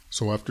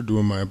So after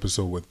doing my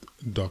episode with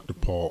Dr.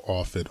 Paul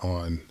Offit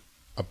on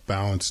a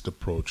balanced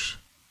approach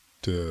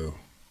to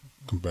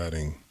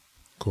combating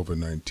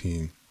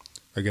COVID-19,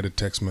 I get a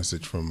text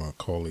message from a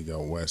colleague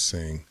out west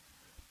saying,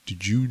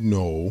 did you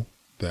know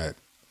that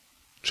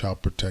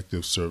Child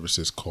Protective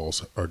Services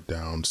calls are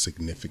down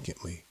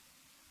significantly?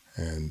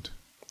 And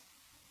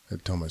I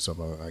tell myself,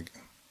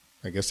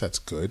 I guess that's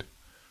good.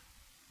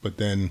 But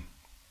then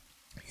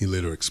he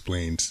later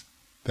explains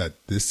that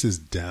this is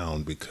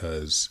down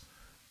because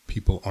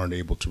people aren't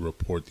able to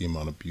report the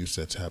amount of abuse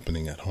that's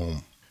happening at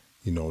home.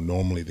 You know,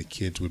 normally the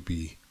kids would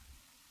be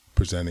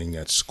presenting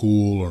at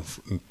school or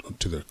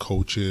to their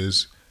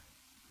coaches.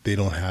 They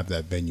don't have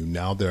that venue.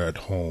 Now they're at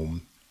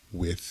home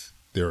with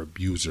their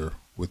abuser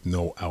with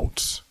no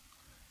outs.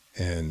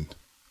 And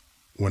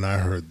when I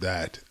heard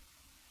that,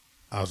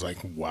 I was like,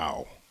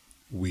 wow,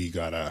 we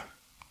gotta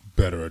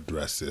better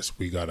address this.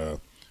 We gotta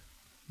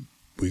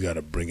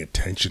bring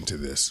attention to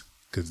this,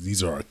 because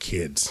these are our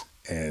kids,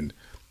 and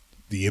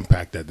the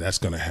impact that that's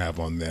going to have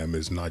on them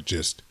is not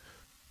just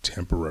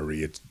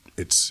temporary.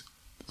 It's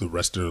the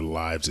rest of their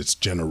lives. It's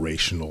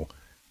generational.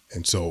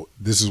 And so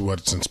this is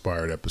what's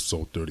inspired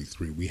episode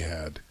 33. We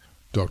had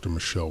Dr.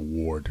 Michelle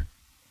Ward,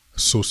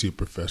 Associate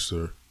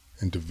Professor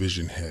and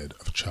Division Head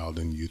of Child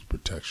and Youth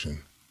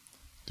Protection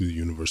through the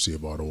University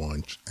of Ottawa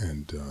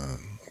and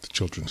the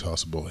Children's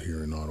Hospital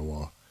here in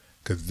Ottawa,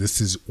 because this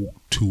is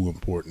too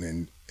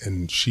important.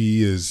 And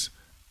she is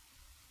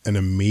an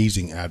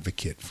amazing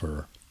advocate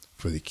for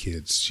the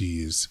kids.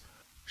 She is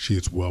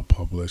well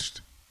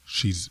published.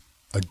 She's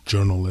a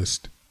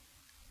journalist,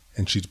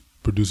 and she's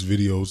produced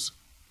videos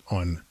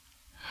on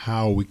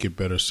how we could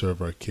better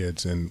serve our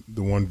kids. And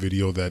the one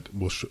video that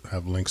we'll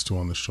have links to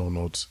on the show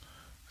notes,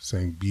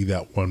 saying be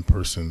that one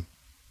person,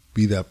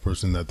 be that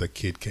person that the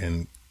kid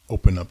can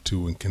open up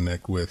to and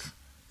connect with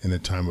in a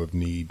time of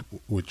need,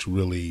 which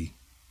really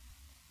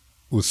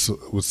was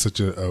such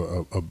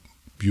a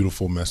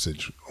beautiful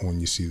message when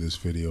you see this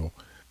video.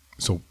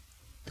 So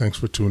thanks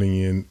for tuning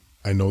in.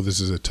 I know this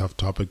is a tough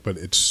topic, but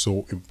it's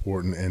so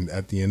important. And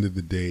at the end of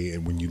the day,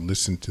 and when you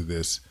listen to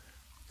this,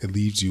 it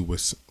leaves you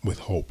with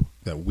hope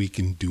that we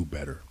can do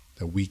better,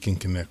 that we can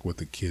connect with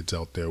the kids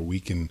out there. We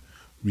can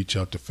reach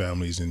out to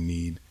families in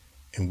need,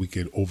 and we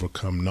could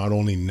overcome, not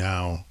only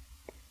now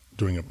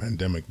during a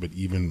pandemic, but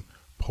even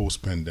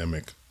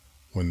post-pandemic,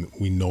 when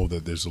we know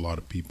that there's a lot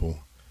of people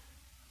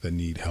that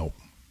need help.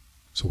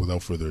 So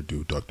without further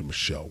ado, Dr.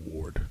 Michelle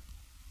Ward.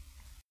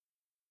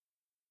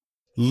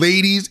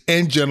 Ladies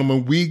and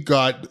gentlemen, we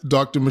got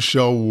Dr.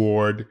 Michelle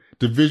Ward,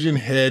 Division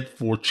Head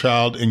for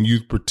Child and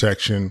Youth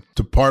Protection,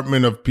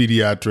 Department of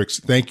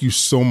Pediatrics. Thank you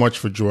so much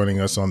for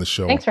joining us on the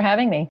show. Thanks for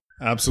having me.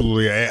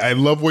 Absolutely. I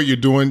love what you're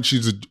doing.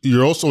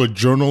 You're also a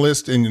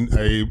journalist, and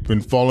I've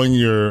been following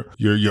your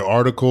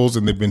articles,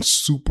 and they've been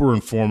super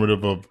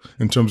informative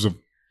in terms of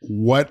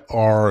what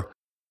our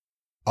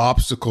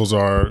obstacles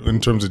are in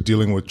terms of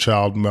dealing with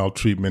child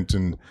maltreatment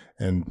and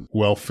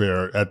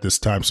welfare at this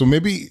time. So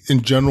maybe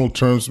in general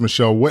terms,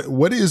 Michelle,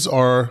 what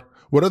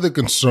are the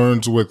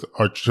concerns with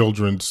our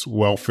children's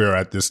welfare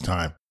at this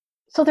time?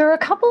 So there are a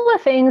couple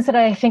of things that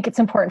I think it's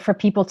important for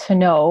people to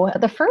know.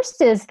 The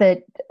first is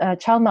that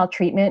child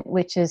maltreatment,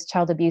 which is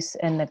child abuse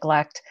and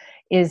neglect,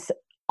 is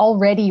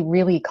already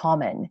really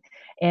common.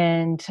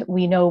 And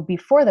we know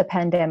before the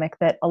pandemic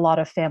that a lot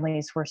of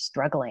families were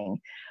struggling.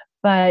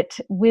 But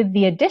with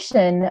the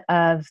addition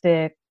of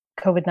the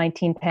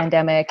COVID-19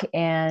 pandemic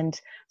and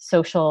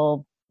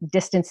social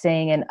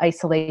distancing and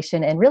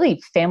isolation, and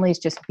really families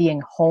just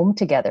being home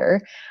together,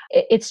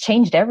 it's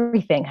changed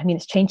everything. I mean,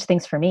 it's changed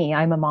things for me.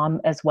 I'm a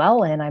mom as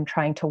well, and I'm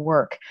trying to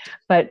work.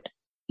 But,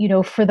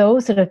 for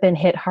those that have been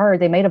hit hard,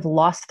 they might have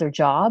lost their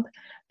job.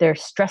 Their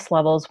stress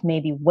levels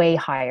may be way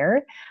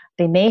higher.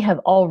 They may have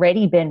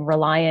already been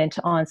reliant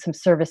on some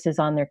services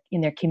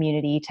in their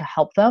community to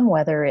help them,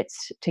 whether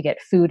it's to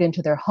get food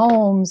into their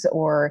homes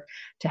or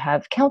to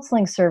have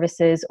counseling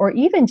services, or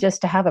even just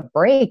to have a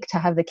break, to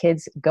have the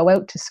kids go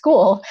out to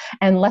school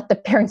and let the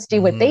parents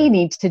do what they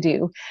need to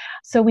do.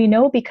 So we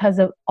know because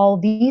of all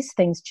these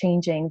things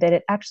changing that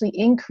it actually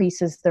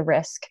increases the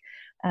risk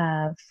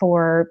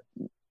for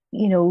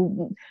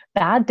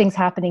bad things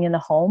happening in the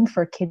home,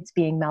 for kids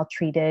being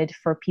maltreated,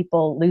 for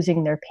people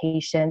losing their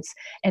patience,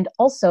 and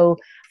also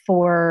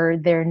for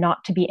there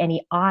not to be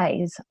any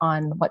eyes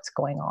on what's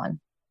going on.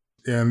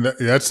 And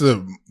that's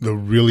the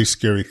really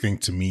scary thing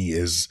to me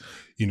is,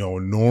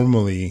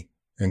 normally,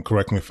 and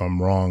correct me if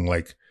I'm wrong,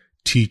 like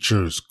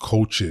teachers,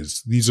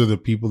 coaches, these are the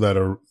people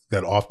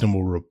that often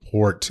will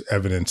report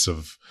evidence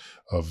of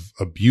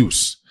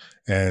abuse.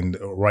 And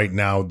right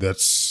now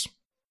that's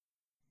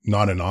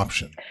not an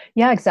option.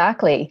 Yeah,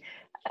 exactly.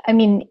 I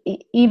mean,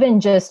 even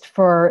just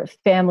for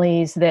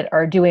families that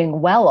are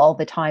doing well all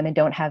the time and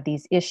don't have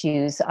these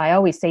issues, I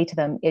always say to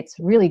them, it's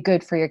really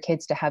good for your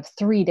kids to have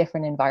 3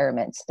 different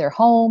environments: their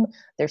home,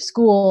 their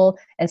school,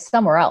 and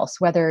somewhere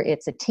else, whether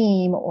it's a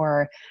team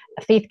or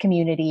a faith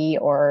community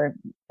or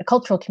a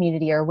cultural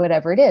community or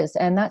whatever it is.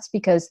 And that's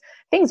because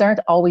things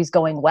aren't always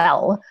going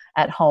well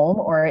at home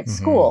or at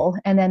school,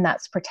 and then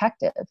that's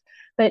protective.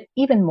 But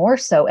even more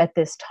so at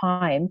this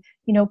time,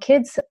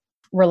 kids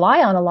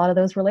rely on a lot of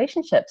those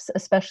relationships,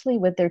 especially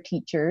with their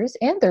teachers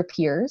and their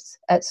peers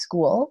at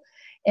school.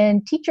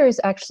 And teachers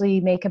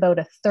actually make about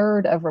a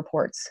third of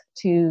reports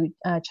to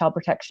child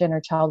protection or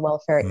child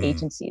welfare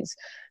agencies.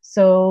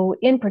 So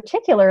in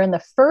particular, in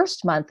the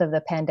first month of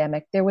the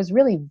pandemic, there was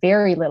really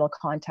very little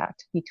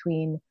contact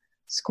between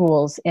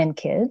schools and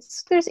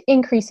kids. There's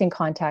increasing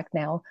contact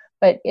now,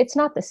 but it's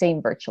not the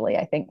same virtually,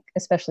 I think,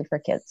 especially for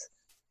kids.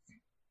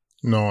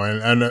 No,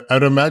 and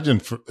I'd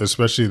imagine,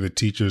 especially the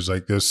teachers,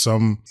 like there's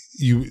some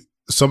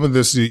of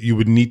this you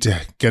would need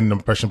to get an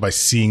impression by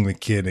seeing the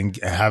kid and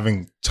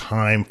having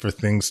time for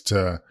things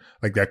to,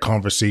 like, that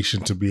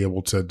conversation to be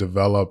able to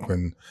develop.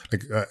 And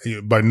like,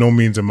 by no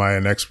means am I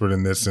an expert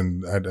in this,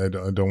 and I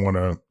don't want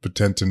to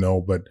pretend to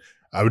know, but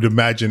I would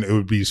imagine it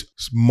would be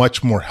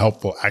much more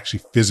helpful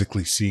actually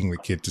physically seeing the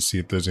kid to see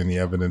if there's any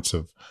evidence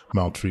of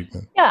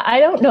maltreatment. Yeah, I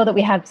don't know that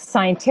we have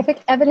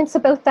scientific evidence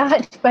about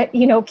that, but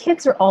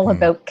kids are all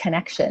about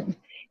connection,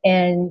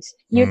 and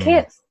you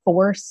can't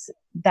force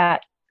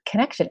that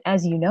connection.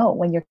 As you know,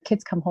 when your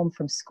kids come home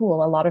from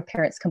school, a lot of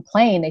parents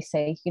complain. They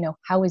say,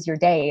 how was your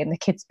day? And the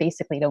kids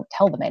basically don't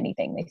tell them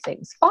anything. They say it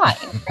was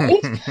fine,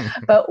 right?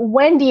 But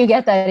when do you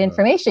get that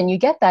information? You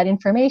get that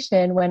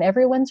information when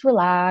everyone's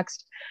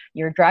relaxed,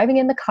 you're driving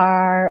in the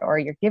car, or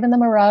you're giving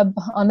them a rub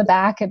on the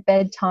back at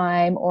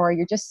bedtime, or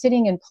you're just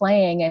sitting and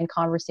playing and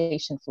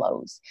conversation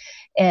flows.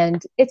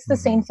 And it's the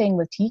same thing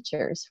with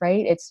teachers,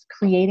 right? It's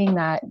creating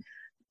that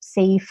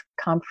safe,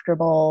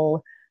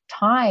 comfortable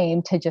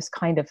time to just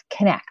kind of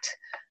connect,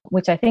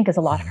 which I think is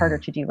a lot harder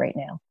to do right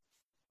now.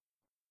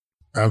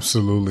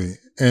 Absolutely.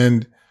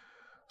 And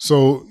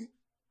so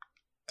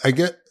I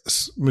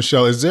guess,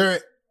 Michelle, is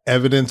there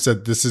evidence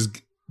that this is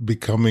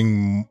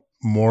becoming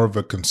more of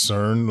a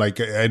concern?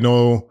 Like, I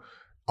know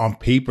on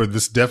paper,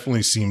 this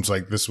definitely seems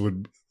like this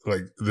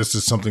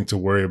is something to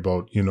worry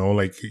about,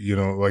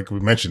 like we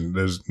mentioned,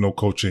 there's no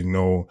coaching,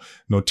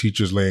 no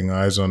teachers laying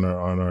eyes on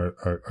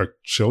our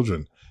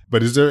children.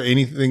 But is there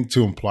anything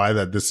to imply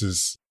that this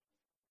is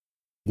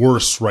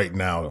worse right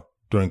now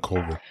during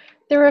COVID?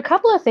 There are a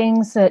couple of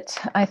things that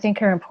I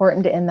think are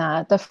important in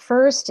that. The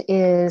first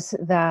is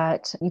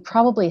that you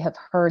probably have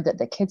heard that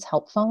the Kids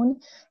Help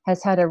Phone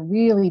has had a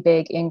really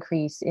big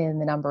increase in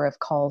the number of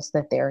calls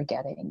that they're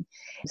getting.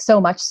 So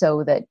much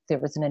so that there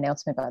was an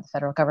announcement by the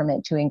federal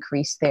government to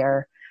increase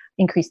their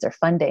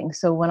funding.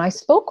 So when I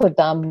spoke with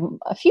them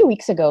a few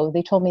weeks ago,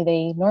 they told me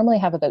they normally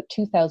have about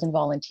 2,000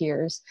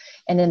 volunteers.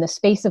 And in the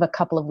space of a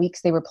couple of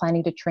weeks, they were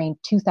planning to train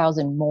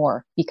 2,000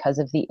 more because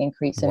of the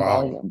increase in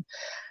volume.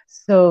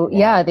 So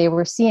yeah, they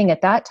were seeing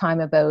at that time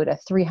about a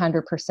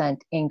 300%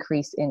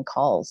 increase in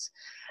calls.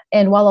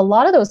 And while a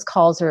lot of those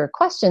calls are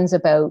questions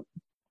about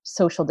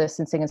social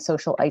distancing and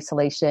social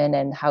isolation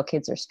and how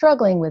kids are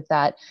struggling with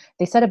that,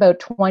 they said about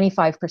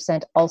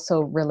 25%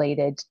 also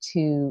related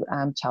to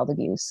child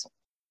abuse.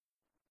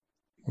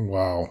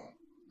 Wow.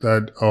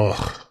 That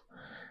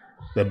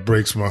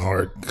breaks my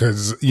heart,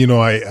 because,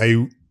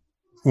 I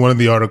one of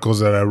the articles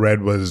that I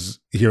read was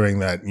hearing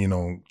that,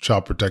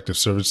 Child Protective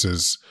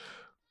Services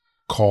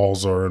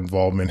calls or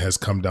involvement has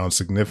come down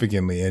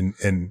significantly.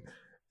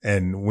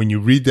 And when you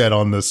read that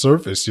on the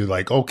surface, you're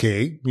like,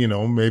 okay,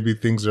 maybe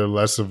things are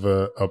less of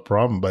a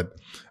problem, but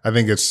I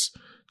think it's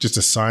just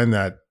a sign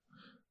that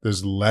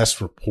there's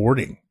less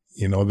reporting.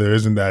 There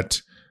isn't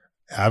that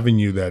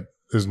avenue that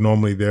is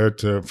normally there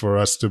for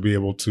us to be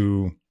able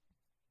to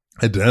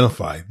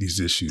identify these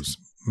issues.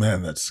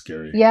 Man, that's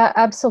scary. Yeah,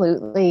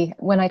 absolutely.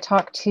 When I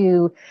talk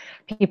to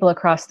people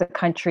across the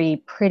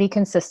country, pretty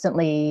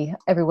consistently,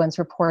 everyone's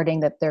reporting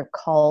that their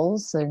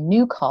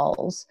new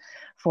calls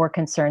for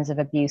concerns of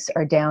abuse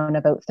are down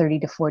about 30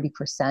 to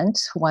 40%.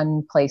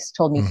 One place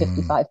told me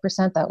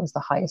 55%. That was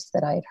the highest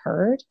that I had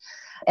heard.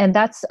 And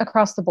that's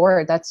across the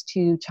board. That's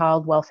to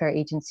child welfare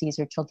agencies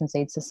or children's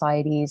aid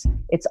societies.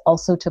 It's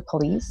also to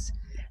police.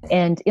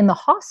 And in the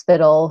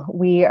hospital,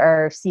 we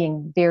are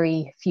seeing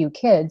very few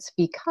kids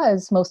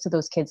because most of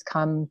those kids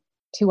come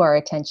to our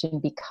attention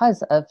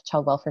because of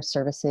child welfare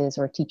services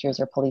or teachers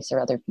or police or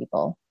other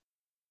people.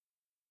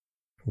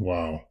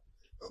 Wow.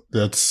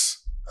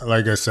 That's,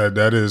 like I said,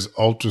 that is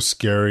ultra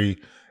scary.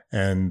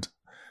 And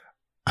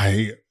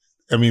I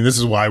mean, this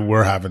is why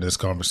we're having this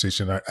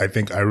conversation. I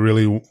think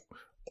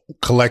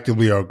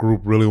collectively, our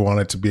group really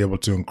wanted to be able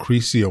to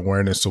increase the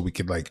awareness so we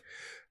could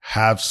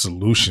have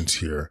solutions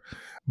here.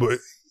 But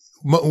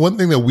one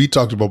thing that we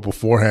talked about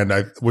beforehand,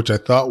 which I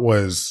thought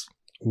was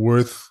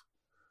worth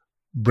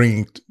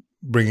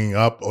bringing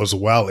up as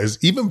well, is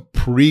even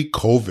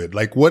pre-COVID,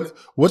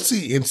 what's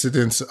the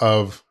incidence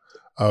of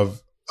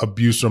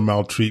abuse or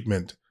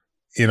maltreatment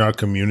in our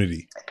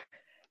community?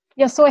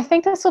 Yeah, so I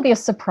think this will be a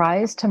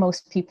surprise to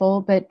most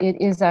people, but it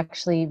is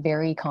actually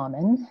very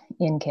common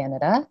in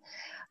Canada.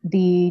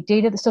 The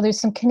data, so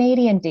there's some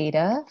Canadian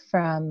data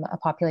from a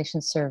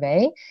population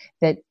survey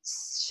that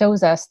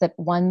shows us that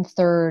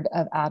 1/3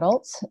 of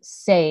adults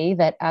say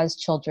that as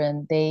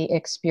children, they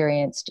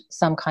experienced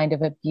some kind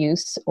of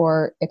abuse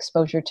or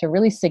exposure to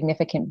really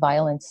significant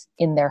violence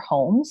in their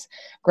homes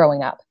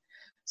growing up.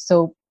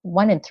 So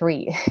 1 in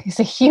 3 is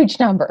a huge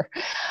number.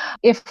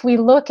 If we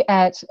look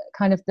at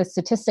kind of the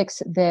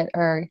statistics that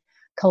are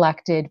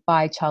collected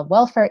by child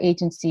welfare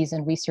agencies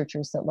and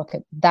researchers that look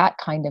at that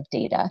kind of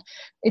data,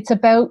 it's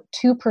about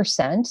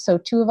 2%. So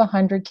 2 of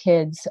 100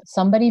 kids,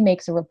 somebody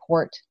makes a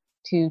report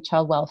to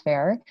child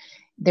welfare.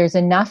 There's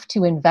enough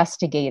to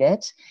investigate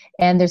it,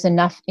 and there's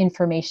enough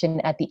information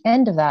at the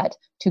end of that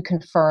to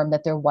confirm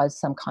that there was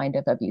some kind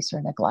of abuse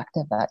or neglect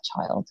of that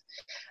child.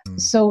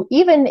 So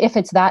even if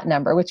it's that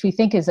number, which we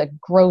think is a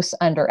gross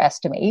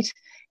underestimate,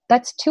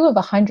 that's 2 of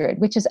 100,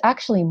 which is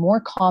actually more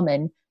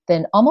common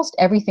than almost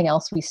everything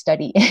else we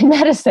study in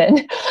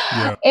medicine.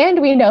 Yeah.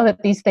 And we know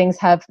that these things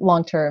have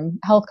long-term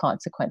health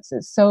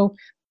consequences. So,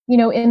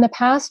 in the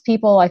past,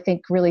 people, I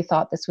think, really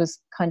thought this was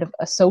kind of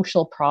a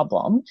social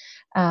problem,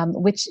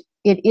 which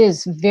it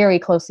is very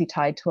closely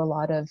tied to a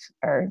lot of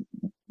our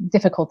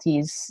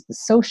difficulties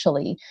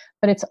socially,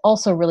 but it's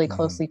also really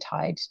closely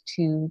tied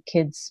to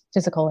kids'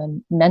 physical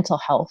and mental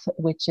health,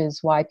 which is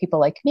why people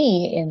like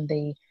me in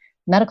the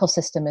medical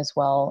system as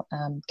well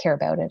care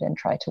about it and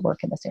try to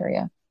work in this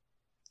area.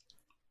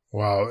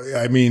 Wow.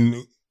 I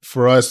mean,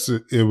 for us,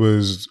 it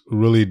was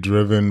really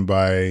driven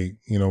by,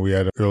 we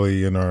had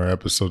early in our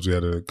episodes, we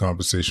had a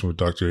conversation with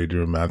Dr.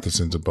 Adrian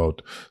Matheson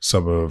about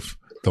some of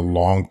the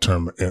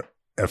long-term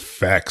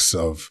effects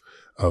of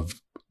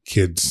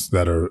kids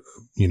that are,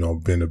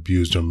 been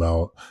abused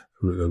or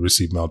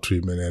receive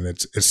maltreatment. And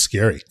it's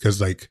scary because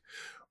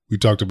we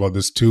talked about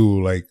this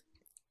too,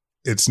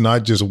 it's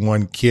not just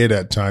one kid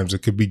at times.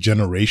 It could be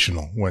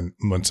generational when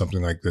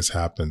something like this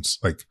happens.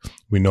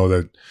 We know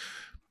that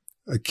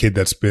a kid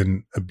that's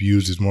been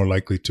abused is more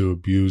likely to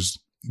abuse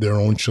their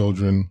own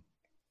children,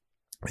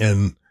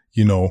 and,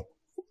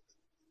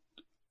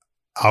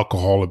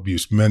 alcohol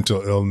abuse,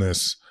 mental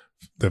illness,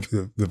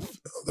 the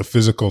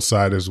physical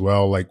side as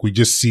well. We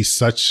just see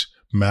such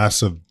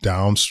massive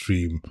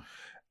downstream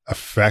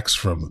effects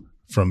from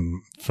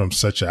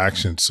such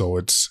action. So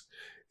it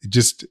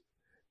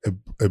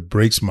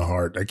breaks my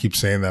heart. I keep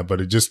saying that,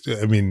 but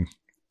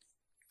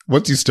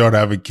once you start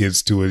having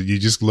kids too, you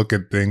just look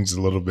at things a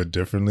little bit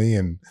differently.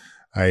 And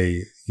our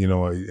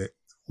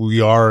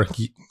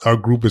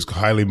group is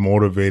highly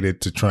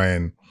motivated to try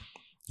and,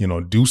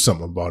 do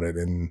something about it.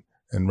 And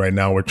right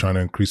now we're trying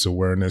to increase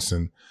awareness,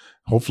 and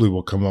hopefully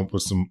we'll come up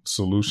with some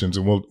solutions,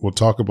 and we'll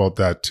talk about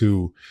that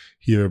too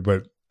here.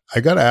 But I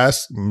got to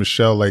ask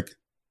Michelle,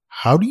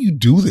 how do you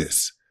do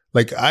this?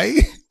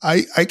 I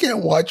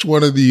can't watch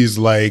one of these,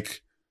 I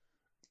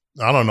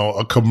don't know,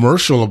 a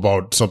commercial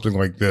about something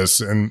like this.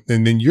 And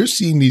then you're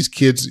seeing these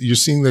kids,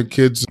 the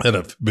kids that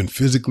have been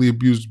physically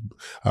abused,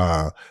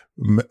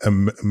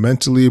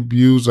 mentally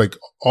abused,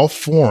 all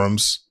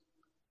forms.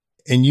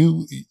 And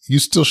you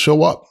still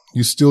show up,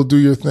 you still do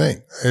your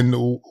thing. And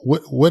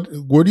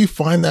where do you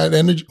find that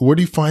energy? Where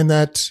do you find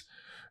that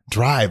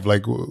drive?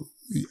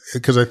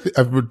 Because I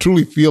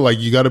truly feel like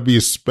you got to be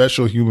a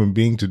special human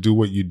being to do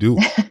what you do.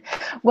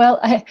 Well,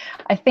 I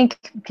think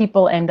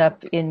people end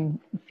up in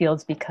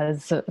fields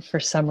because for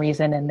some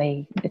reason, and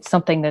it's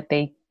something that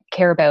they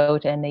care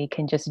about and they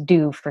can just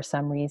do for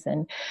some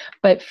reason.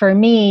 But for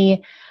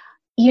me,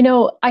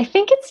 I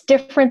think it's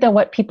different than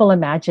what people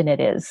imagine it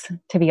is,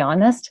 to be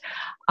honest.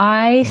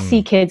 I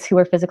see kids who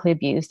are physically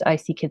abused. I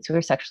see kids who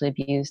are sexually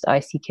abused. I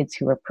see kids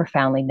who are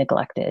profoundly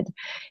neglected.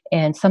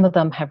 And some of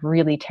them have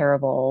really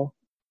terrible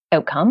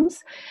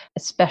outcomes,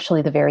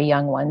 especially the very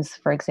young ones,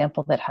 for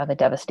example, that have a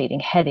devastating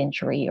head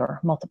injury or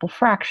multiple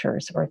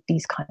fractures or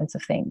these kinds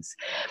of things.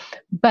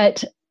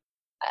 But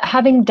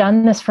having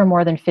done this for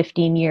more than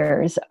 15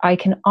 years, I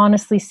can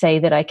honestly say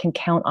that I can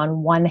count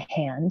on one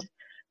hand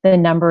the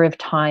number of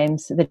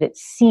times that it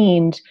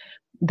seemed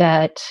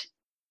that,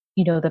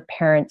 the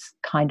parents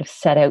kind of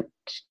set out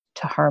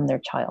to harm their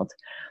child.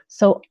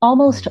 So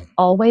almost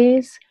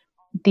always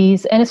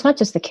and it's not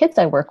just the kids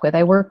I work with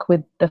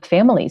the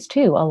families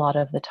too, a lot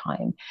of the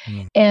time.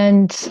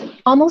 And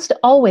almost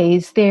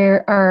always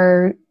there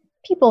are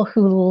people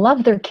who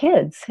love their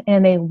kids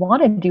and they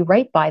want to do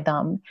right by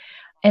them,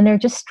 and they're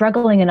just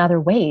struggling in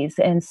other ways.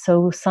 And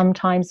so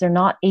sometimes they're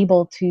not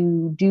able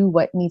to do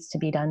what needs to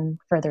be done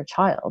for their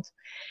child.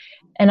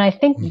 And I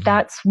think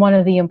that's one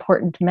of the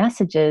important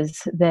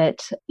messages,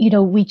 that,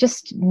 we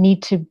just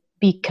need to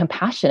be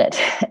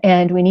compassionate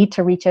and we need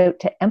to reach out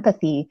to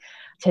empathy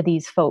to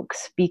these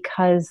folks,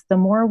 because the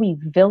more we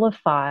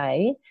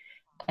vilify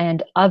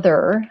and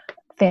other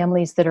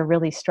families that are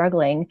really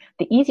struggling,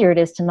 the easier it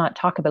is to not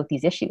talk about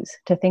these issues,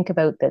 to think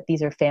about that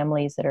these are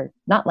families that are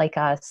not like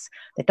us,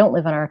 that don't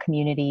live in our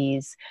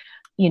communities,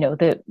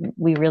 that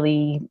we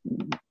really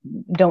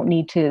don't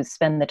need to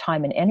spend the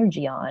time and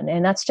energy on.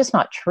 And that's just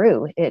not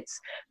true.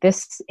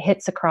 This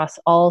hits across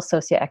all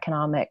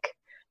socioeconomic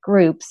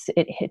groups.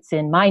 It hits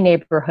in my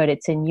neighborhood.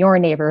 It's in your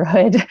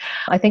neighborhood.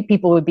 I think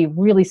people would be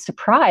really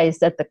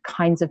surprised at the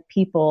kinds of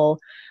people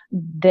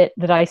that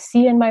I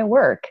see in my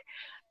work.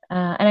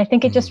 And I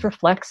think it just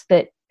reflects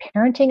that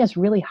parenting is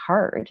really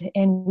hard,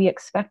 and we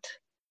expect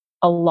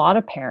a lot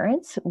of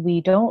parents.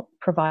 We don't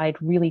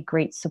provide really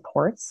great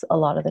supports a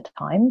lot of the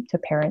time to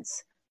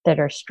parents that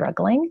are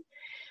struggling.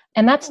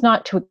 And that's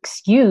not to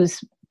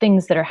excuse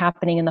things that are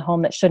happening in the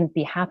home that shouldn't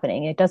be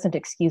happening. It doesn't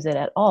excuse it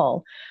at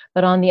all.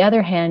 But on the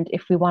other hand,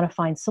 if we want to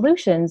find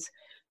solutions,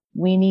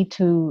 we need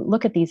to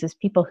look at these as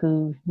people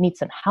who need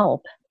some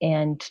help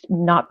and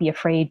not be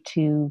afraid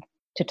to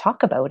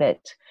talk about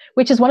it,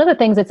 which is one of the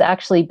things that's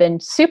actually been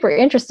super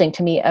interesting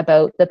to me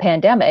about the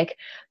pandemic,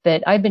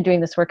 that I've been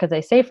doing this work, as I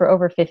say, for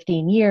over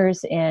 15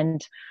 years.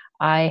 And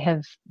I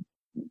have,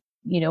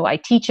 I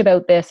teach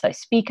about this, I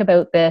speak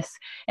about this,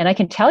 and I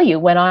can tell you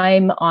when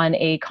I'm on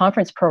a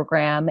conference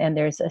program and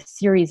there's a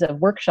series of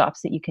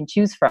workshops that you can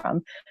choose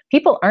from,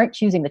 people aren't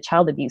choosing the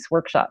child abuse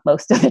workshop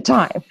most of the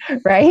time,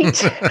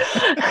 right?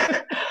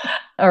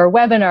 Or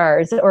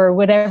webinars or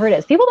whatever it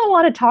is. People don't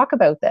want to talk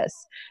about this.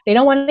 They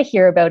don't want to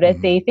hear about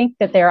it. They think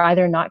that they're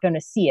either not going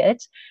to see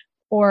it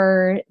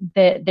or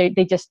that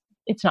they just,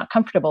 it's not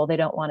comfortable. They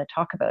don't want to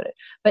talk about it.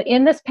 But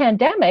in this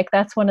pandemic,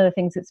 that's one of the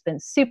things that's been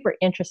super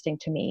interesting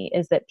to me,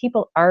 is that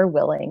people are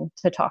willing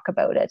to talk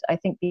about it. I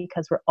think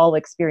because we're all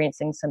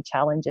experiencing some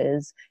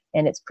challenges,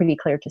 and it's pretty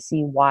clear to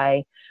see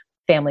why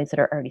families that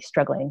are already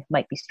struggling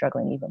might be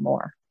struggling even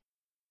more.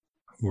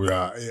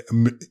 Yeah.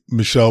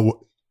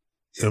 Michelle,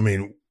 I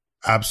mean,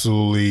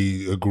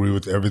 absolutely agree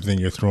with everything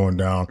you're throwing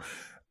down.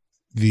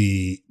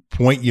 The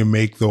point you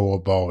make, though,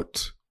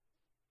 about,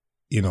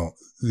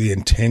 the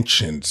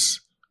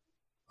intentions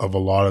of a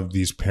lot of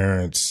these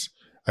parents,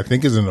 I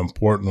think is an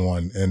important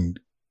one. And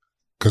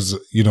because,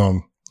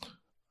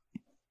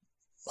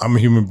 I'm a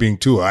human being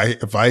too.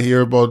 If I hear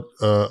about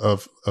a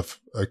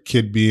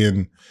kid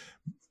being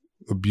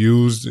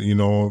abused,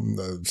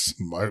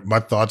 my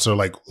thoughts are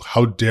like,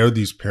 how dare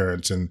these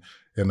parents, and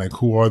like,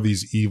 who are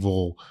these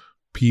evil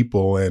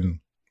people? And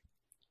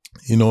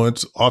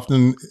it's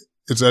often,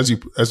 it's as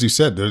you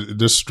said,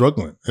 they're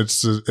struggling.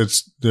 It's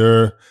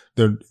their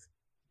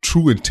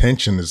true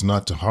intention is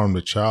not to harm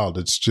the child.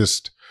 It's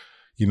just,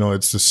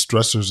 it's the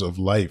stressors of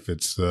life.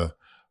 It's the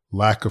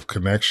lack of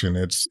connection.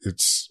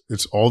 It's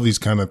all these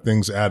kind of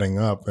things adding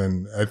up.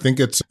 And I think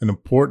it's an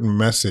important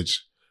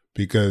message,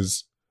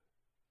 because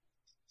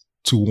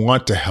to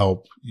want to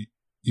help,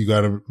 you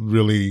got to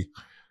really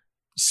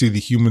see the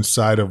human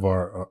side of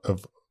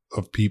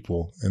of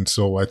people. And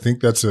so I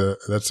think that's a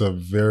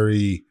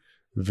very,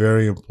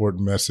 very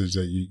important message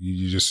that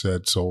you just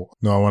said. So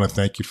no, I want to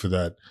thank you for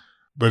that.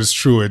 But it's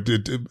true.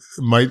 It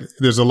might,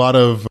 there's a lot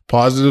of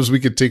positives we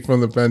could take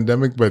from the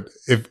pandemic, but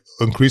if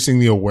increasing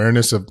the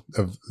awareness of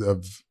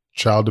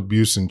child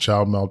abuse and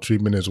child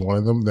maltreatment is one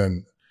of them,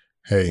 then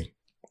hey,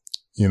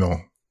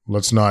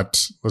 let's not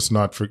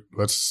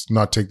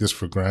take this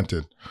for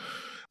granted.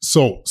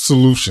 So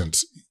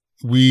solutions.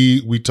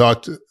 We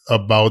talked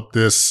about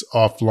this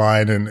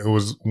offline, and it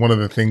was one of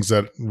the things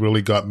that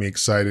really got me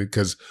excited,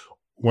 because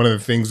one of the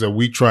things that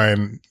we try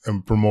and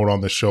promote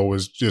on the show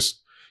is just,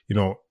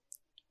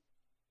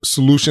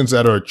 solutions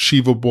that are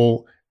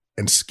achievable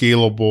and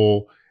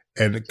scalable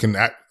and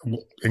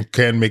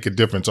can make a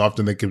difference.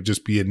 Often they could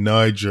just be a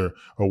nudge or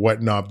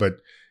whatnot. But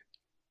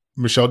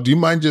Michelle, do you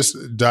mind just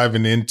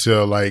diving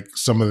into like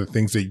some of the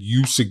things that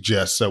you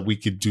suggest that we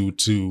could do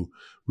to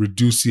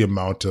reduce the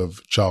amount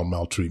of child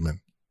maltreatment?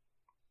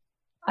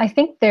 I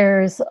think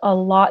there's a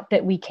lot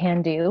that we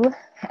can do.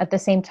 At the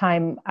same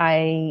time,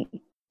 I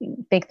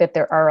think that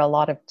there are a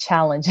lot of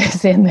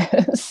challenges in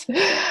this.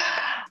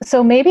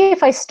 So maybe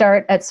if I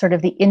start at sort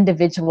of the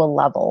individual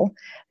level,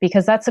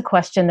 because that's a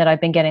question that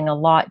I've been getting a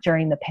lot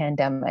during the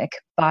pandemic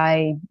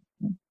by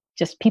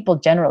just people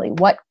generally.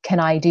 What can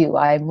I do?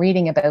 I'm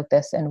reading about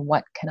this, and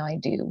what can I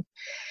do?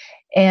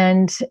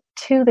 And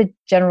to the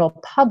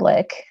general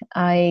public,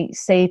 I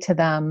say to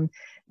them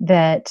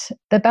that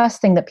the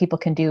best thing that people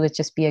can do is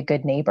just be a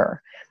good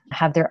neighbor,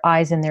 have their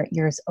eyes and their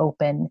ears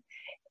open,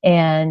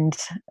 and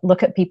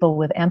look at people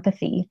with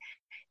empathy.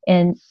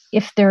 And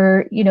if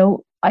they're,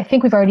 I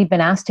think we've already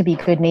been asked to be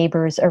good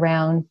neighbors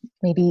around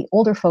maybe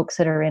older folks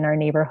that are in our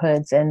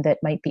neighborhoods and that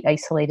might be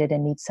isolated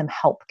and need some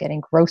help getting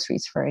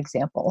groceries, for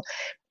example.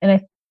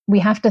 And we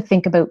have to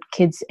think about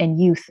kids and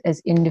youth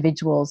as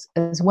individuals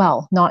as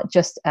well, not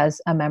just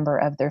as a member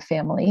of their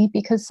family,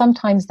 because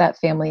sometimes that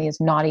family is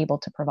not able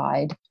to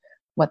provide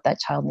what that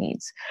child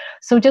needs.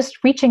 So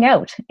just reaching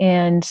out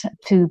and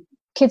to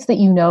kids that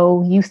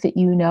youth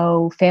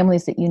that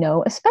families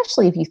that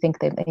especially if you think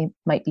that they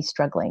might be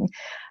struggling.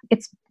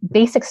 It's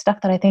basic stuff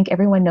that I think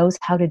everyone knows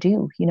how to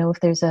do. If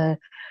there's a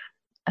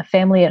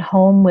family at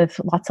home with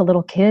lots of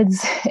little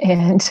kids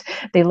and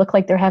they look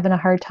like they're having a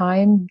hard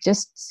time,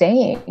 just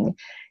saying,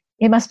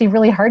 it must be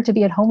really hard to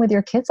be at home with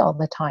your kids all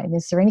the time.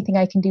 Is there anything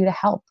I can do to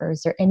help? Or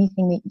is there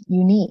anything that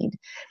you need?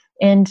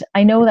 And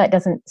I know that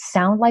doesn't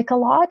sound like a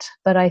lot,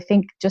 but I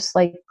think just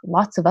like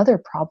lots of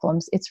other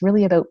problems, it's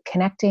really about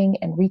connecting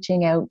and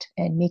reaching out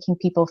and making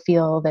people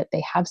feel that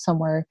they have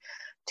somewhere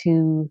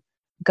to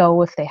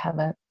go if they have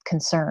a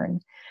concern.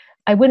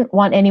 I wouldn't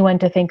want anyone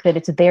to think that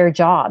it's their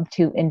job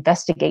to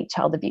investigate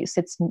child abuse.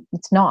 It's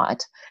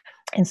not.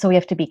 And so we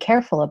have to be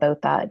careful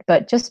about that.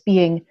 But just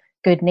being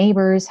good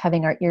neighbors,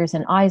 having our ears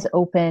and eyes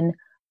open,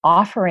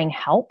 offering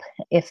help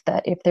if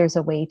there's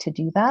a way to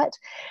do that.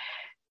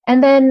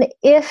 And then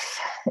if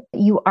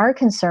you are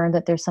concerned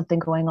that there's something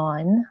going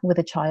on with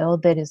a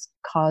child that is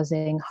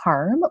causing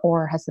harm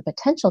or has the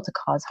potential to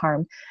cause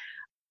harm,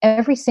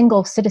 every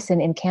single citizen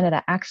in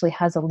Canada actually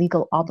has a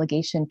legal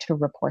obligation to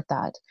report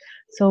that.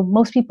 So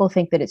most people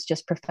think that it's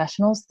just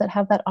professionals that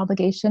have that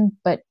obligation,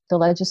 but the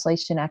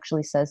legislation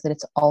actually says that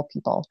it's all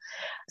people.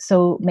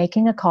 So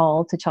making a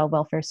call to Child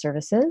Welfare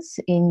Services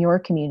in your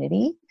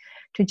community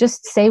to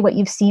just say what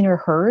you've seen or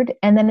heard,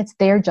 and then it's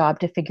their job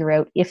to figure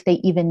out if they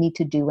even need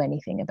to do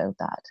anything about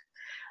that.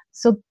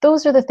 So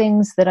those are the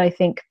things that I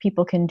think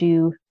people can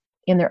do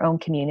in their own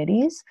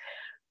communities.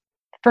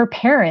 For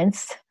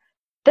parents,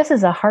 this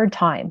is a hard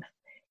time.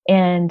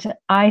 And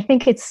I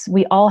think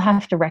we all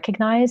have to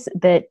recognize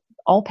that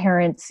all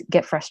parents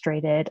get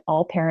frustrated,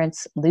 all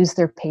parents lose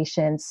their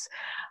patience,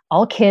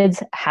 all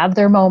kids have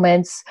their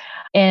moments,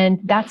 and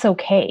that's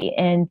okay.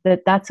 And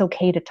that's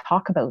okay to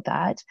talk about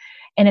that.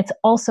 And it's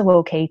also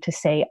okay to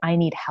say, I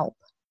need help.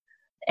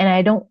 And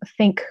I don't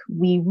think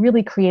we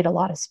really create a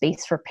lot of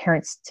space for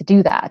parents to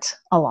do that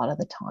a lot of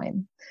the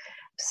time.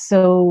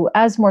 So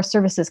as more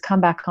services come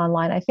back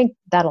online, I think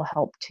that'll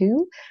help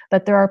too.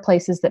 But there are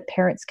places that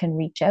parents can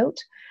reach out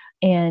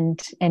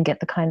and get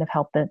the kind of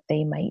help that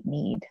they might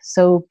need.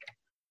 So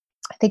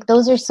I think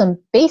those are some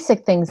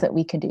basic things that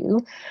we can do.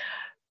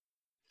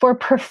 For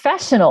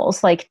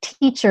professionals like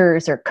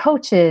teachers or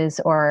coaches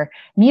or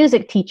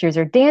music teachers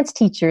or dance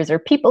teachers or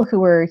people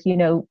who are,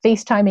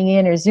 FaceTiming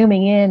in or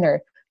Zooming in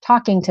or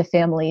talking to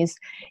families,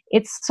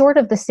 it's sort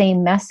of the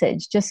same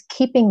message, just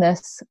keeping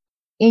this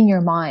in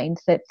your mind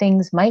that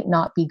things might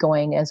not be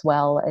going as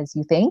well as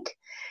you think,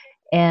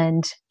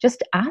 and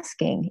just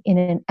asking in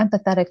an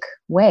empathetic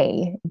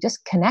way,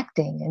 just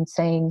connecting and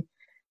saying,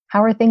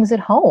 how are things at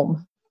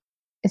home?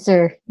 Is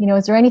there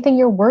anything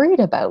you're worried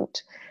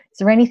about? Is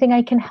there anything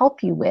I can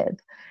help you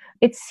with?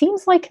 It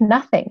seems like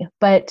nothing,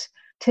 but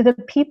to the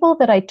people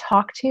that I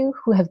talk to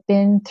who have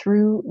been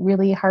through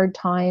really hard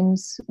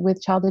times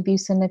with child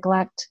abuse and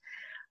neglect,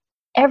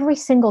 every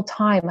single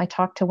time I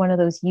talk to one of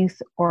those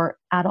youth or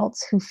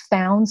adults who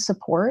found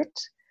support,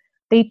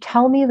 they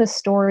tell me the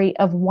story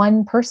of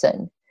one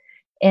person.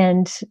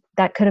 And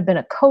that could have been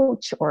a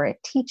coach or a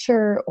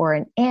teacher or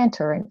an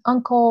aunt or an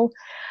uncle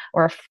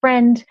or a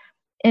friend.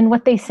 And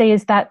what they say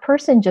is that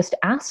person just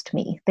asked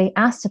me. They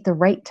asked at the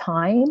right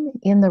time,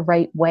 in the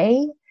right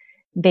way.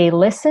 They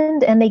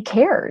listened and they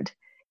cared.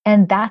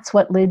 And that's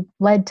what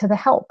led to the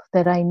help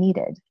that I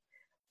needed.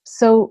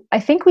 So I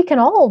think we can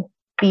all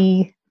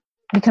be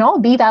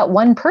that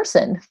one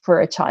person for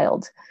a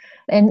child.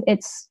 And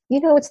it's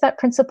that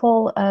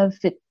principle of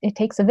it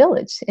takes a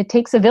village. It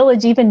takes a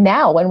village even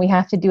now when we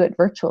have to do it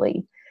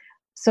virtually.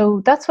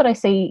 So that's what I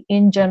say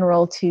in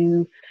general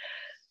to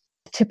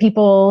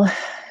people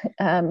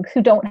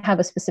who don't have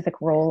a specific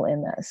role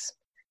in this.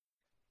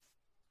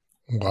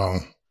 Wow.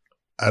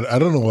 I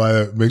don't know why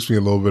that makes me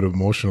a little bit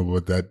emotional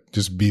with that.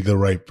 Just be the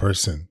right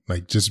person.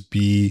 Like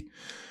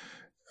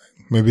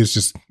maybe it's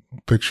just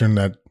picturing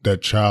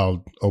that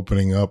child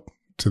opening up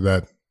to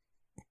that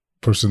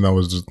person that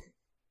was,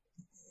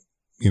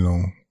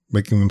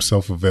 making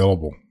themselves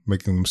available,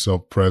 making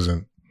themselves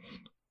present,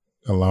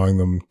 allowing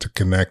them to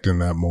connect in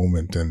that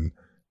moment, and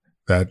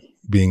that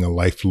being a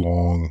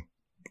lifelong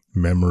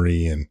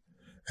memory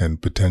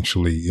and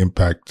potentially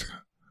impact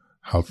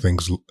how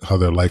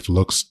their life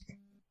looks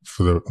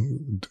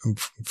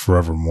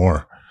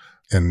forevermore.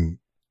 And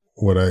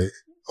what I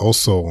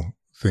also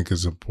think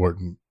is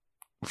important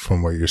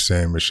from what you're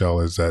saying, Michelle,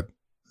 is that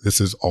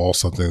this is all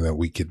something that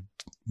we can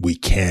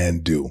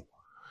do.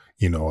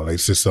 Like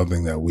it's just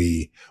something that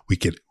we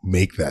could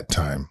make that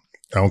time.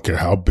 I don't care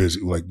how busy,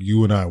 like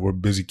you and I, we're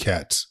busy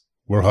cats.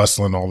 We're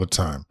hustling all the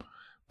time,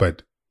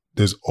 but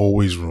there's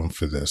always room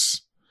for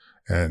this.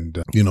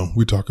 And,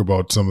 we talk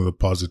about some of the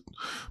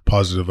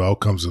positive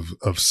outcomes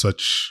of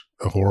such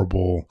a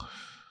horrible,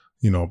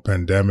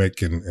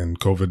 pandemic and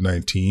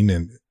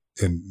COVID-19.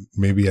 And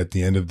maybe at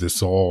the end of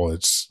this all,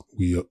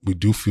 we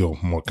do feel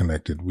more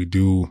connected. We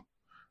do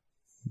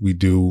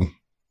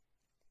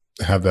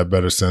have that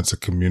better sense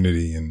of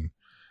community, and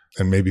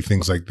maybe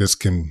things like this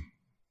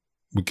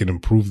we can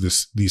improve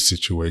these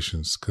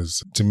situations.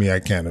 Cause to me, I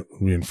can't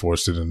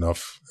reinforce it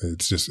enough.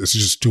 It's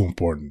just too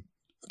important.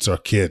 It's our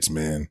kids,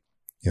 man.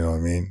 You know what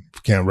I mean? If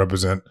we can't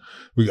represent,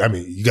 you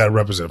got to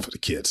represent for the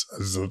kids.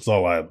 That's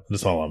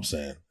all I'm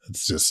saying.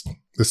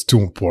 It's too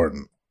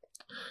important.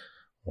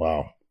 Wow.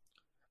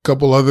 A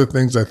couple other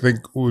things I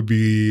think would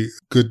be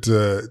good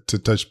to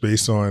touch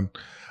base on.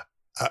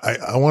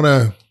 I want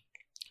to,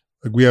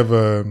 like, we have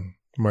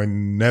my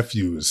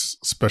nephew's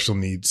special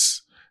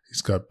needs.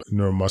 He's got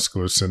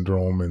neuromuscular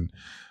syndrome, and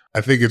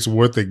I think it's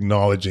worth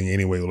acknowledging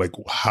anyway, like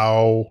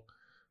how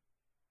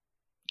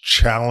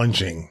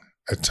challenging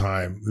a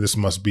time this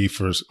must be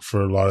for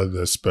a lot of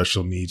the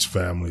special needs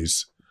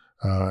families.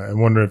 I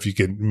wonder if you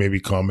could maybe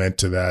comment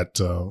to that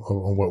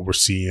on what we're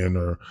seeing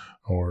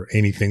or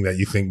anything that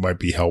you think might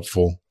be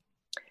helpful.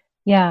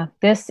 Yeah,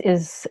 this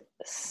is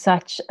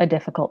such a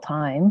difficult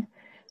time,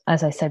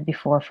 as I said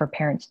before, for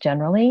parents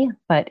generally,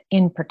 but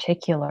in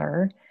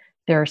particular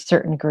there are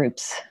certain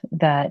groups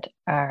that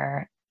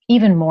are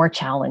even more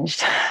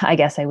challenged, I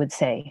guess I would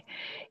say.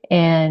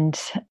 And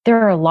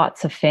there are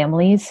lots of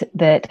families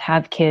that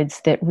have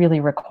kids that really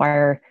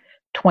require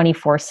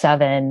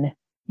 24/7,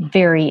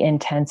 very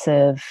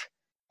intensive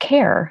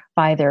care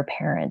by their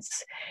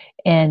parents.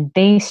 And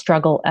they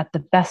struggle at the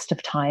best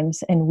of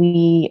times. And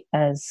we,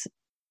 as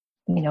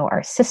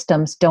our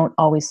systems don't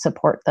always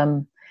support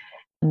them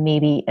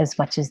maybe as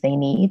much as they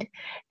need.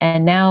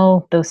 And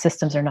now those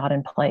systems are not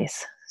in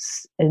place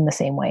in the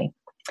same way.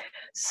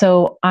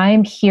 So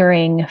I'm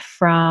hearing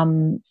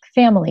from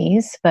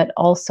families, but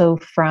also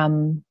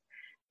from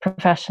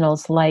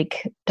professionals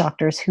like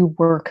doctors who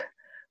work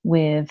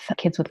with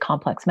kids with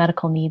complex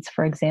medical needs,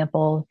 for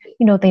example.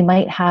 They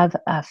might have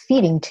a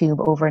feeding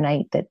tube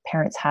overnight that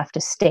parents have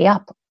to stay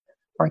up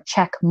or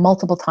check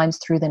multiple times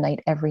through the night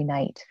every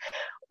night.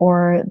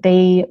 Or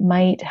they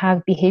might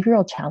have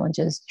behavioral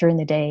challenges during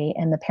the day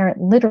and the parent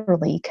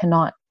literally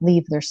cannot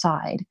leave their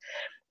side.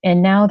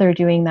 And now they're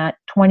doing that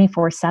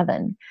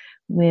 24/7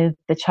 with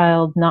the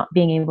child not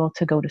being able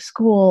to go to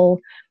school,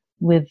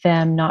 with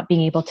them not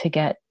being able to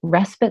get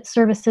respite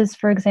services,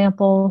 for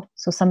example.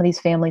 So some of these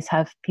families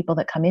have people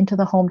that come into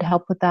the home to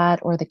help with that,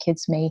 or the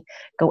kids may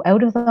go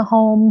out of the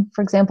home,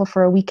 for example,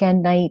 for a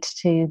weekend night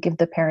to give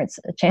the parents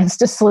a chance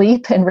to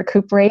sleep and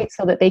recuperate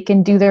so that they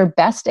can do their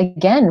best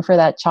again for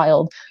that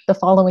child the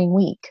following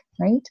week,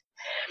 right?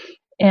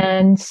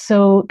 And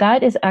so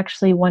that is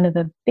actually one of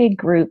the big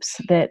groups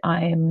that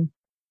I'm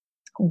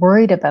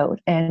worried about,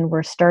 and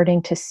we're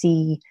starting to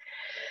see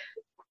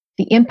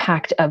the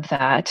impact of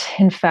that.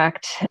 In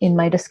fact, in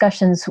my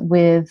discussions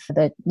with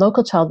the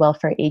local child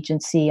welfare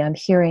agency, I'm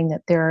hearing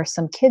that there are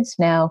some kids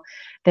now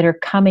that are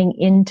coming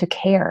into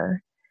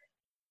care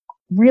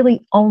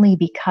really only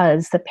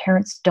because the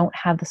parents don't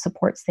have the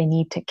supports they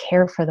need to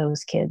care for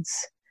those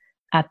kids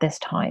at this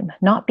time.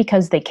 Not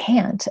because they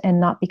can't and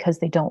not because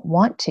they don't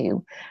want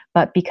to,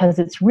 but because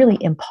it's really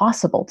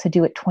impossible to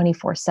do it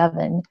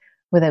 24/7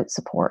 without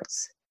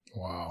supports.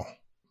 Wow.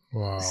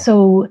 Wow.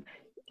 So,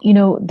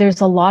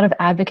 there's a lot of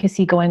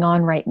advocacy going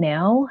on right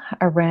now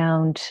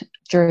around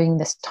during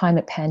this time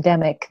of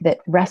pandemic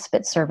that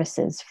respite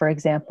services, for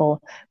example,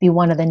 be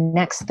one of the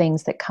next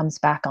things that comes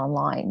back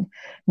online.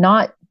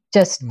 Not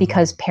just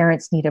because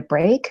parents need a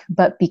break,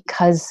 but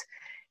because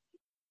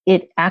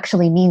it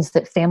actually means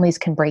that families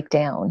can break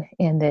down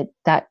and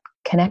that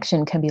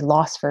connection can be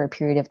lost for a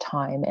period of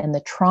time, and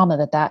the trauma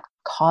that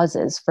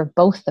causes for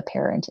both the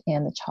parent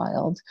and the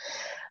child.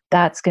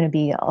 That's going to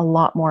be a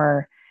lot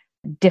more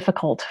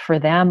difficult for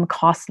them,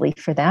 costly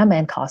for them,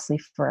 and costly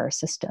for our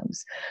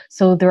systems.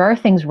 So there are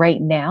things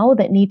right now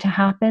that need to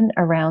happen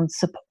around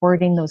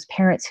supporting those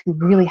parents who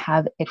really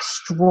have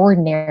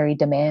extraordinary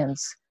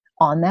demands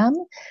on them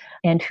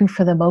and who,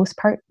 for the most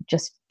part,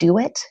 just do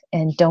it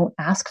and don't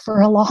ask for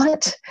a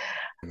lot.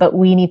 But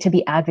we need to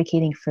be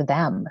advocating for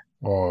them.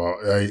 Oh,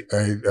 I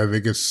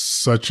think it's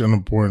such an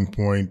important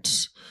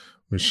point,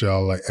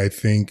 Michelle. I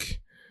think,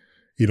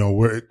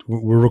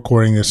 we're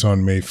recording this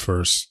on May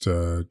 1st,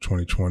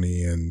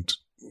 2020, and,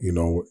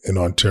 in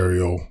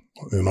Ontario,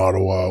 in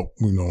Ottawa,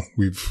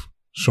 we've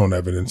shown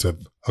evidence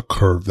of a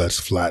curve that's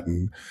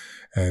flattened.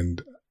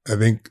 And I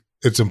think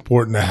it's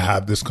important to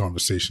have this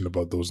conversation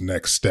about those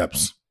next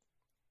steps,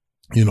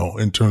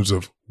 in terms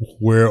of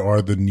where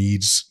are the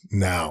needs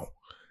now.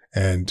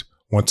 And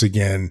once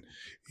again,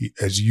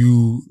 as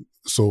you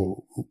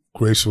so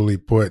gracefully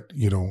put,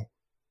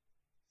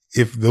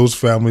 if those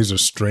families are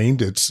strained,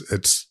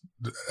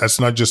 that's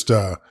not just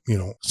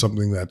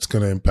something that's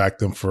going to impact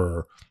them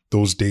for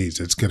those days.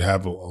 It's going to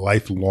have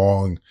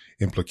lifelong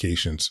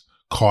implications,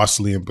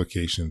 costly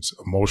implications,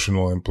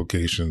 emotional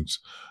implications,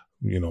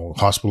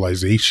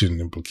 hospitalization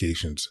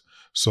implications.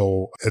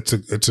 So it's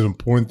an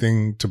important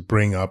thing to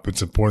bring up.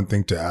 It's an important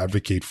thing to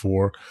advocate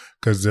for,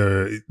 because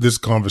this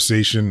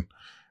conversation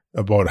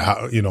about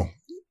how,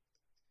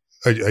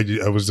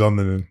 I was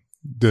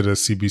did a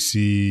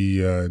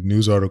CBC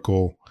news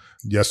article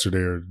yesterday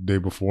or the day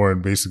before,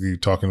 and basically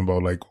talking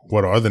about like,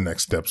 what are the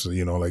next steps?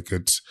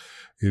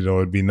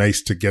 It'd be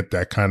nice to get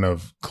that kind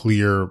of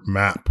clear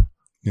map,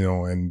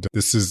 and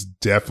this is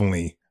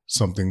definitely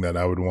something that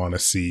I would want to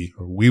see,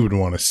 or we would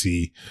want to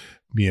see,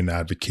 being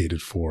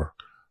advocated for.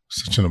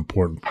 Such an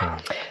important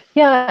point.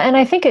 Yeah, and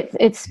I think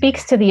it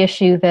speaks to the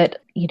issue that,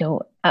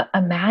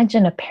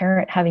 imagine a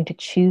parent having to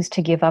choose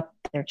to give up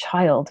their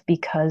child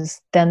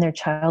because then their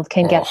child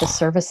can get the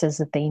services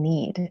that they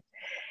need. Can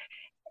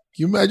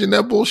you imagine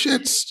that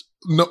bullshit?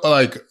 No,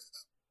 like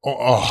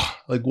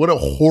what a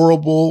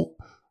horrible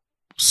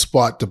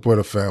spot to put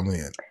a family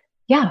in.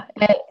 Yeah,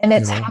 and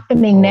it's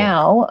happening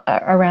now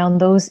around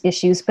those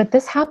issues, but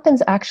this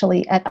happens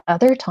actually at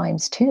other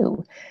times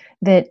too.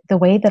 That the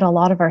way that a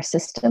lot of our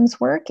systems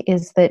work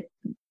is that,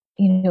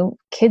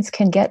 kids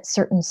can get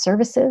certain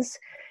services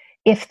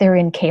if they're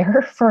in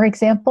care, for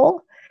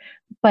example,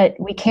 but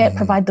we can't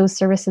provide those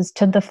services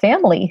to the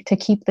family to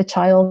keep the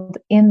child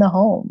in the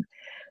home.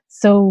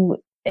 So,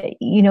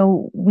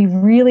 we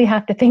really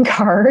have to think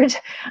hard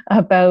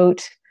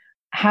about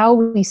how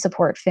we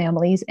support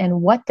families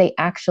and what they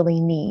actually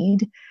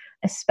need,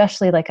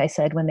 especially, like I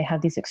said, when they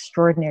have these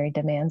extraordinary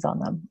demands on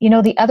them.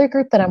 The other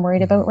group that I'm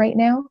worried about right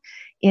now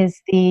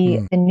is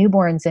the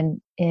newborns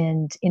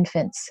and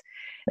infants.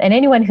 And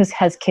anyone who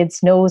has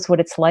kids knows what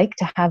it's like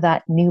to have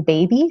that new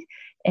baby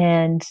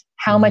and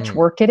how much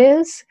work it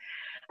is.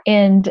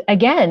 And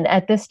again,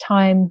 at this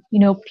time,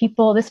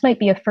 people, this might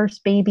be a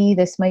first baby.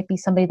 This might be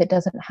somebody that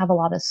doesn't have a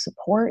lot of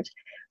support.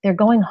 They're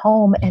going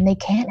home and they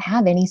can't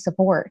have any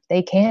support.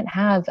 They can't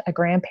have a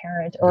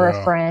grandparent or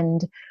a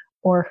friend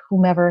or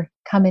whomever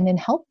come in and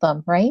help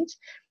them, right?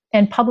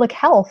 And public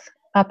health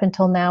up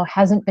until now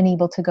hasn't been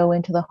able to go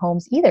into the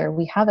homes either.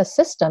 We have a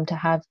system to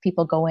have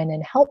people go in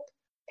and help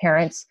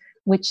parents,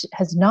 which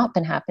has not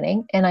been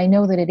happening. And I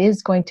know that it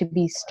is going to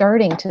be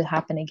starting to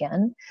happen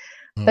again.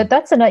 But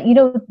that's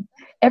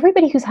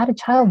everybody who's had a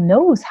child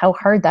knows how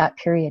hard that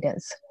period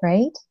is,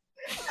 right?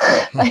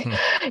 Like,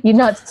 you're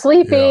not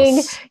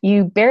sleeping,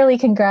 you barely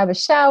can grab a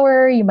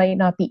shower, you might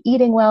not be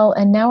eating well.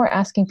 And now we're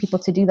asking people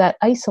to do that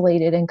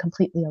isolated and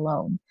completely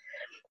alone.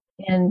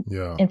 And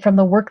from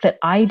the work that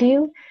I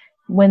do,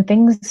 when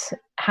things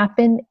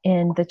happen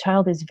and the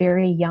child is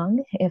very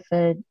young, if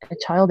a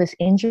child is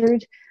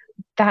injured,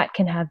 that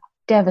can have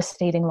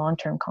devastating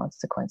long-term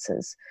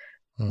consequences.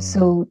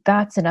 So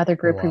that's another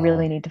group we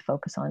really need to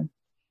focus on.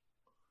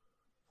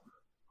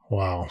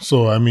 Wow.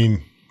 So, I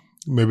mean,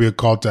 maybe a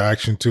call to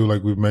action too,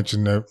 like we've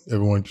mentioned, that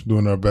everyone's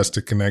doing our best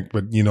to connect,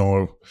 but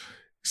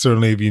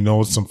certainly if you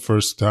know some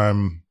first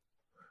time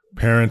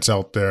parents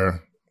out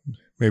there,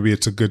 maybe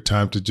it's a good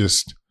time to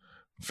just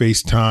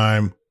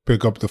FaceTime,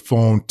 pick up the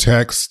phone,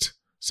 text,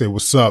 say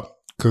what's up.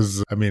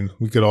 Cause I mean,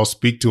 we could all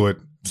speak to it.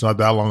 It's not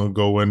that long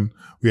ago when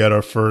we had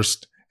our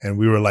first and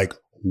we were like,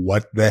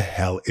 what the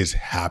hell is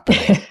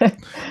happening?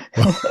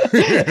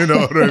 You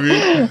know what I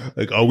mean?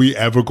 Like, are we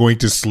ever going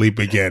to sleep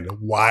again?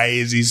 Why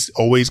is he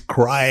always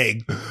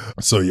crying?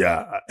 So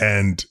yeah.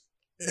 And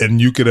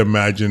you could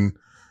imagine,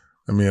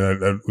 I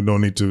mean, we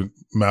don't need to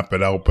map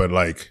it out, but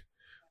like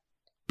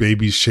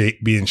babies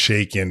being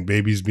shaken,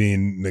 babies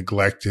being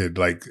neglected,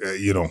 like,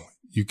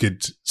 you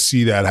could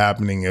see that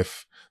happening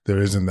if there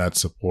isn't that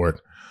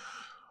support.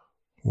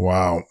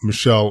 Wow.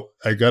 Michelle,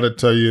 I got to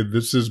tell you,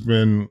 this has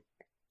been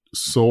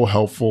so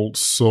helpful,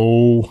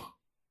 so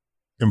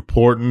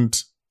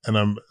important, and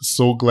I'm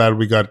so glad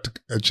we got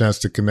a chance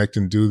to connect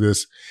and do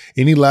this.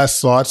 Any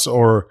last thoughts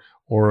or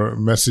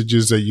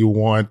messages that you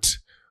want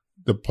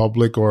the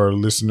public or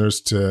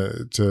listeners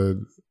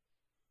to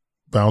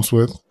bounce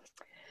with?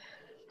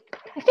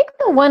 I think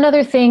the one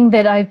other thing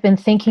that I've been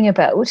thinking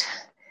about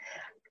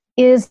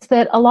is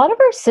that a lot of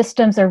our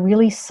systems are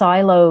really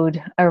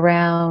siloed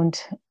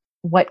around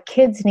what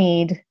kids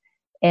need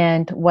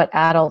and what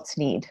adults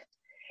need.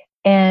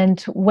 And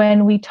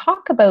when we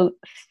talk about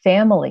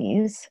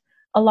families,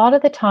 a lot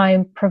of the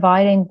time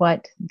providing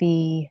what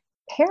the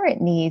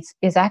parent needs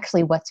is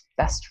actually what's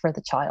best for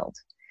the child.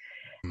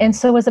 And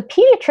so as a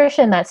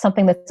pediatrician, that's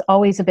something that's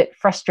always a bit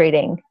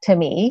frustrating to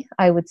me,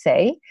 I would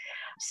say.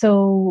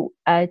 So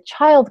a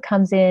child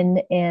comes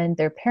in and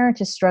their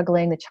parent is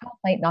struggling, the child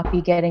might not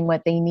be getting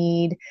what they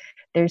need.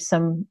 There's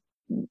some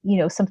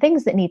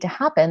things that need to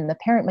happen. The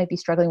parent might be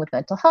struggling with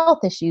mental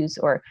health issues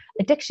or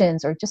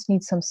addictions or just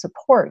needs some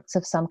supports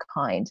of some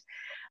kind.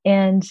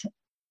 And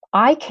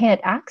I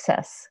can't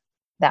access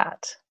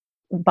that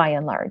by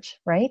and large,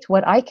 right?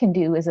 What I can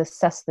do is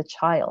assess the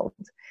child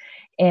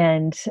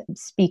and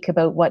speak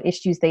about what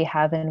issues they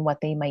have and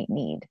what they might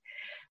need.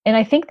 And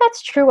I think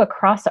that's true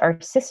across our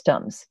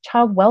systems.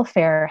 Child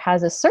welfare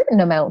has a certain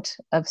amount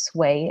of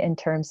sway in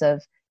terms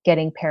of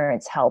getting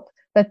parents help,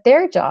 but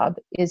their job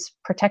is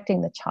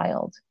protecting the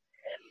child.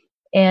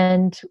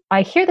 And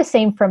I hear the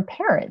same from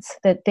parents,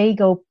 that they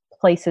go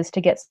places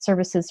to get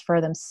services for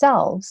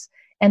themselves,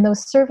 and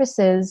those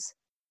services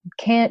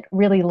can't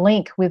really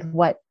link with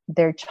what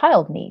their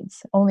child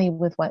needs, only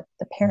with what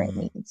the parent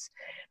needs.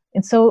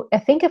 And so I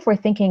think if we're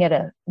thinking at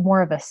a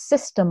more of a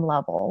system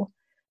level,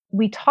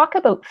 we talk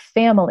about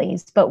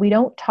families, but we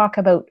don't talk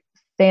about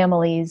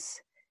families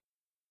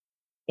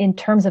in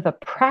terms of a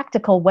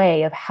practical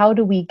way of how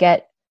do we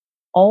get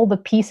all the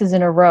pieces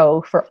in a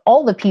row for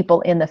all the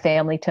people in the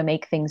family to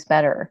make things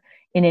better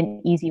in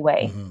an easy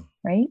way,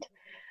 right?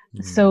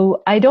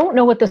 So I don't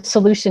know what the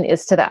solution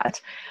is to that,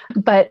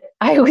 but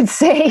I would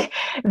say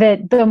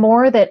that the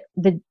more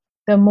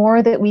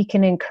that we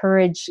can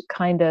encourage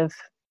kind of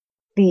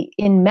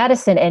in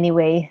medicine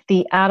anyway,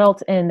 the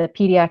adult and the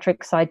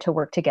pediatric side to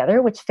work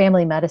together, which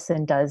family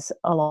medicine does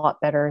a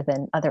lot better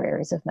than other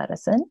areas of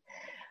medicine,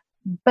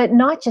 but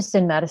not just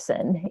in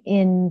medicine,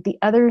 in the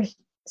other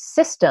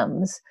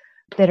systems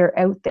that are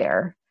out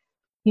there.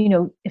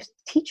 If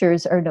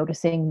teachers are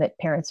noticing that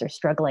parents are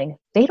struggling,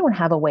 they don't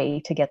have a way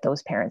to get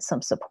those parents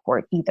some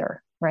support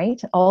either, right?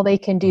 All they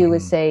can do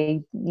is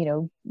say,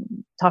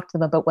 talk to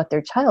them about what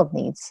their child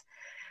needs.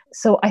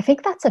 So I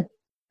think that's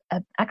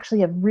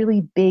actually a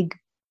really big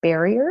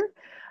barrier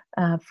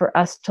for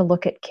us to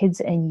look at kids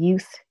and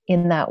youth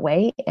in that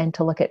way and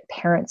to look at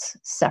parents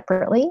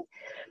separately.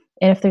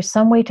 And if there's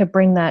some way to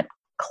bring that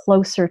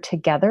closer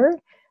together,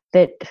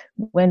 that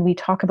when we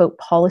talk about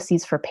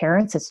policies for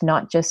parents, it's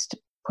not just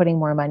putting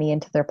more money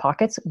into their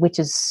pockets, which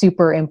is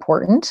super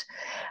important.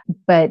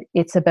 But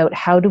it's about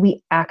how do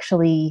we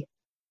actually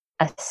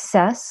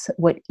assess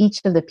what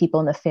each of the people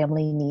in the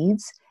family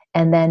needs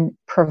and then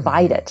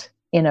provide it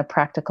in a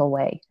practical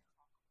way.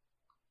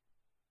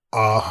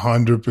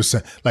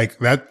 100%. Like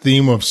that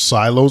theme of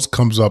silos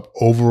comes up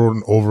over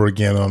and over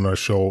again on our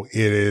show.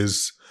 It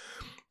is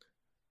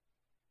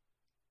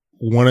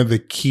one of the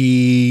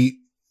key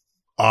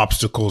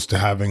obstacles to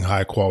having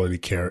high quality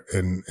care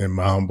in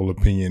my humble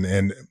opinion.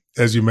 And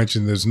as you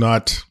mentioned,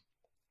 I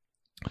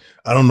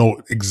don't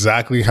know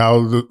exactly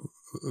how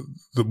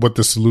what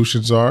the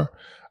solutions are.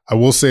 I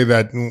will say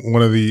that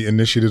one of the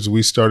initiatives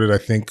we started, I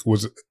think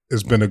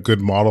has been a good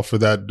model for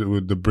that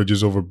with the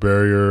Bridges Over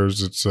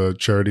Barriers. It's a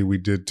charity we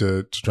did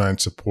to try and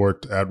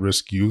support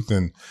at-risk youth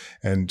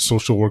and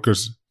social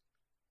workers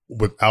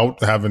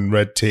without having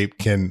red tape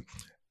can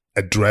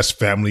address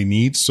family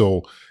needs.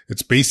 So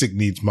it's basic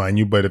needs, mind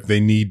you, but if they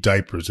need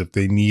diapers, if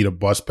they need a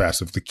bus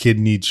pass, if the kid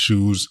needs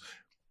shoes,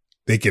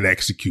 they can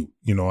execute,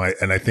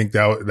 and I think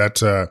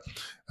that's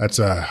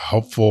a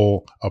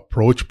helpful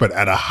approach, but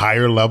at a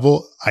higher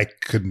level, I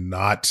could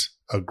not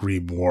agree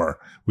more.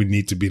 We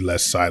need to be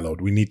less siloed.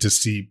 We need to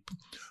see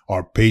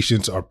our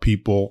patients, our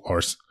people,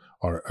 our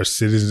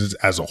citizens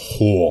as a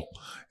whole.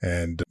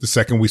 And the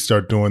second we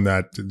start doing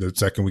that, the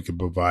second we can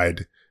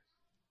provide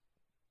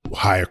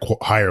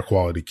higher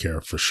quality care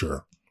for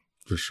sure.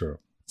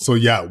 So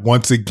yeah,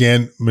 once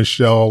again,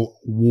 Michelle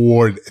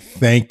Ward,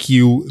 thank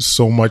you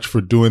so much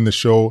for doing the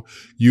show.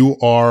 You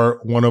are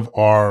one of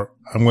our,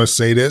 I'm going to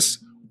say this,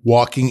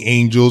 walking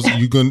angels.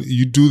 You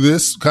do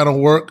this kind of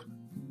work.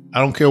 I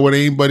don't care what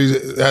anybody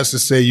has to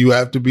say. You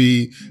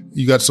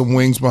got some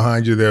wings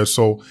behind you there.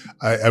 So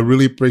I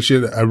really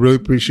appreciate it. I really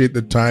appreciate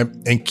the time,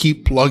 and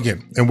keep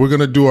plugging. And we're going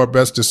to do our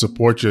best to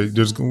support you.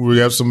 We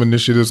have some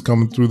initiatives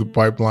coming through the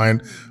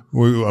pipeline.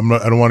 I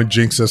don't want to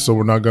jinx us, so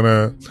we're not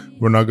gonna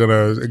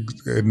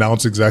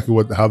announce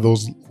exactly how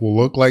those will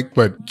look like.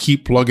 But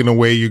keep plugging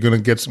away. You're gonna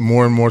get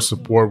more and more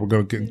support. We're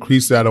gonna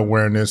increase that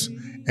awareness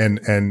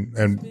and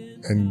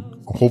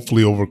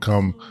hopefully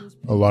overcome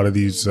a lot of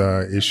these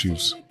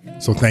issues.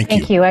 So thank you.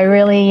 Thank you. I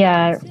really,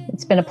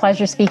 it's been a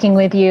pleasure speaking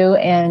with you,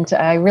 and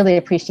I really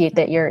appreciate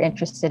that you're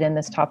interested in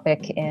this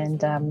topic,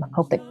 and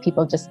hope that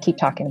people just keep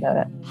talking about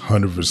it.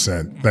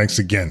 100%. Thanks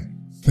again.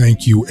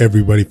 Thank you,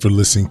 everybody, for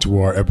listening to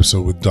our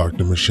episode with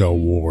Dr. Michelle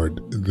Ward.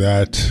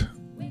 That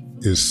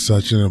is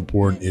such an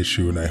important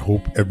issue, and I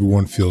hope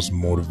everyone feels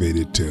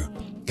motivated to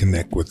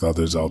connect with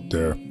others out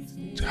there.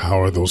 How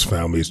are those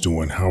families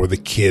doing? How are the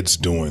kids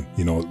doing?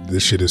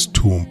 This shit is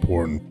too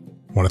important.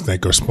 I want to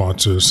thank our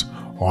sponsors,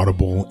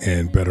 Audible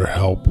and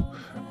BetterHelp.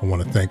 I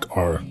want to thank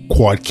our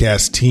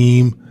Quadcast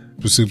team,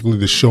 specifically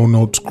the show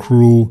notes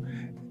crew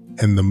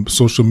and the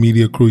social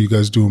media crew. You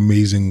guys do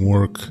amazing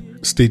work.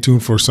 Stay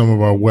tuned for some of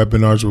our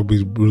webinars. We'll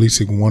be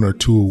releasing 1 or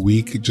 2 a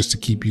week just to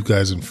keep you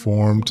guys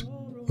informed.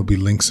 There'll be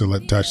links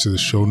attached to the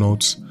show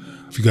notes.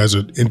 If you guys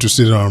are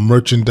interested in our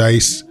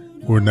merchandise,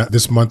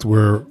 this month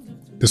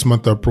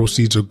our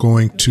proceeds are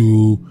going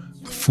to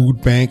the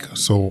food bank.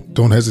 So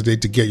don't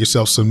hesitate to get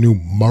yourself some new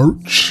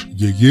merch.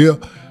 Yeah.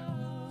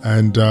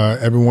 And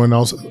everyone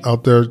else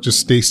out there, just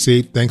stay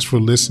safe. Thanks for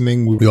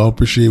listening. We all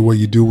appreciate what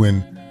you do,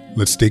 and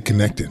let's stay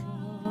connected.